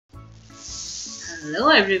Hello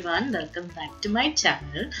everyone, welcome back to my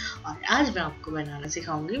channel. और आज मैं आपको बनाना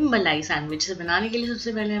सिखाऊंगी मलाई सैंडविच। से बनाने के लिए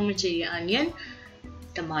सबसे पहले हमें चाहिए अनियन,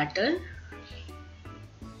 टमाटर,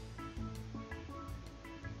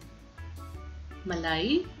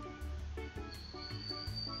 मलाई,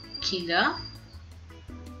 खीरा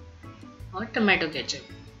और टमाटो केचप,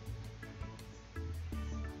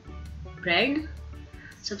 ब्रेड।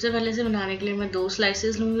 सबसे पहले से बनाने के लिए मैं 2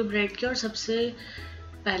 स्लाइसेस लूंगी ब्रेड के। और सबसे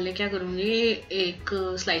पहले क्या करूंगी, एक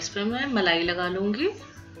स्लाइस पे मैं मलाई लगा लूंगी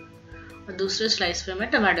और दूसरे स्लाइस पे मैं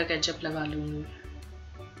टमाटो केचप लगा लूंगी।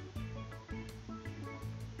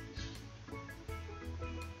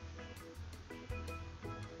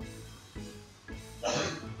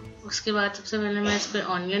 उसके बाद सबसे पहले मैं इस पे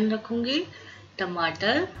ऑनियन रखूंगी,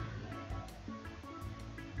 टमाटर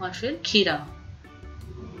और फिर खीरा।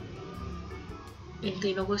 इन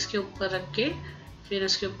तीनों को इसके ऊपर रख के फिर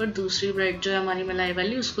उसके ऊपर दूसरी ब्रेड जो है हमारी मलाई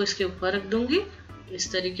वाली, उसको इसके ऊपर रख दूंगी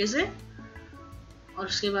इस तरीके से। और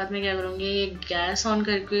उसके बाद मैं क्या करूंगी, एक गैस ऑन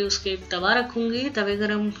करके उसके तवा रखूंगी। तवे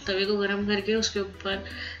को गरम करके उसके ऊपर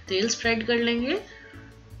तेल स्प्रेड कर लेंगे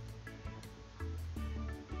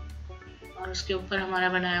और उसके ऊपर हमारा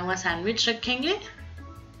बनाया हुआ सैंडविच रखेंगे।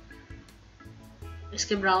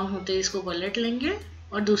 इसके ब्राउन होते ही इसको पलट लेंगे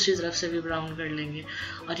और दूसरी तरफ से भी ब्राउन कर लेंगे।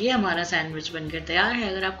 और ये हमारा सैंडविच बनकर तैयार है।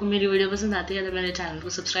 अगर आपको मेरी वीडियो पसंद आती है तो मेरे चैनल को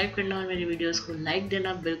सब्सक्राइब करना और मेरी वीडियोस को लाइक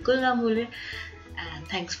देना बिल्कुल ना भूलें। And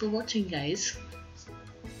thanks for watching guys.